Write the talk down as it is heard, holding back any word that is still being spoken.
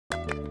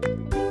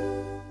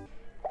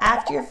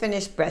After you're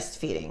finished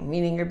breastfeeding,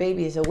 meaning your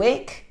baby is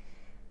awake,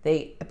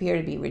 they appear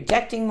to be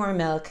rejecting more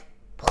milk,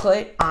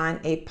 put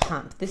on a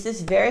pump. This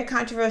is very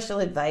controversial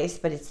advice,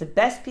 but it's the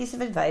best piece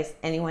of advice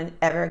anyone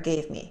ever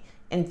gave me.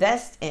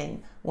 Invest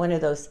in one of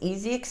those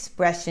Easy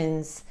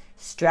Expressions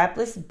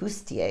strapless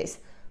bustiers.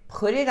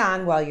 Put it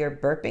on while you're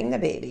burping the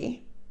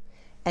baby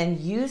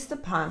and use the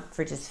pump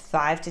for just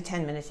 5 to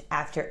 10 minutes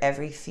after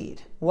every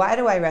feed. Why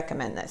do I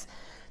recommend this?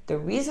 The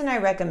reason I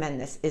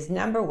recommend this is,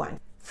 number one,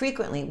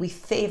 frequently we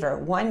favor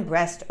one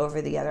breast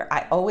over the other.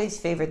 I always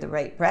favored the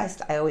right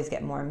breast. I always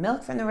get more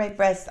milk from the right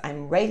breast.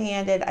 I'm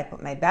right-handed. I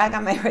put my bag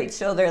on my right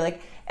shoulder.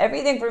 Like,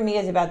 everything for me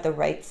is about the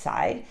right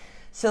side.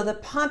 So the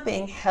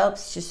pumping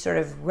helps just sort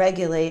of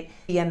regulate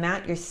the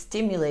amount you're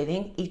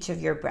stimulating each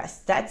of your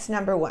breasts. That's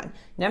number one.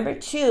 Number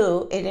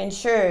two, it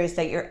ensures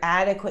that you're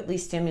adequately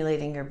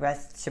stimulating your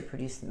breasts to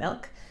produce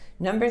milk.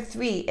 Number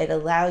three, it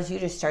allows you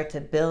to start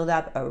to build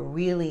up a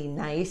really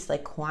nice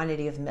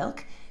quantity of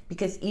milk,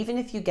 because even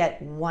if you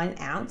get 1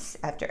 ounce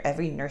after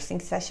every nursing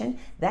session,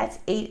 that's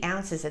 8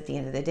 ounces at the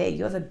end of the day.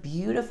 You have a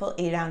beautiful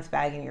 8-ounce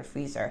bag in your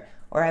freezer,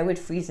 or I would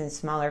freeze in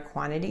smaller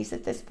quantities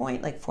at this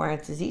point, like 4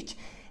 ounces each.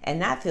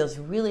 And that feels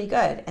really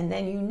good. And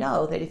then you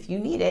know that if you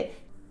need it,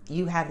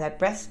 you have that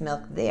breast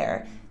milk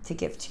there to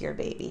give to your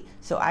baby.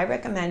 So I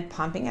recommend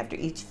pumping after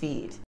each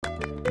feed.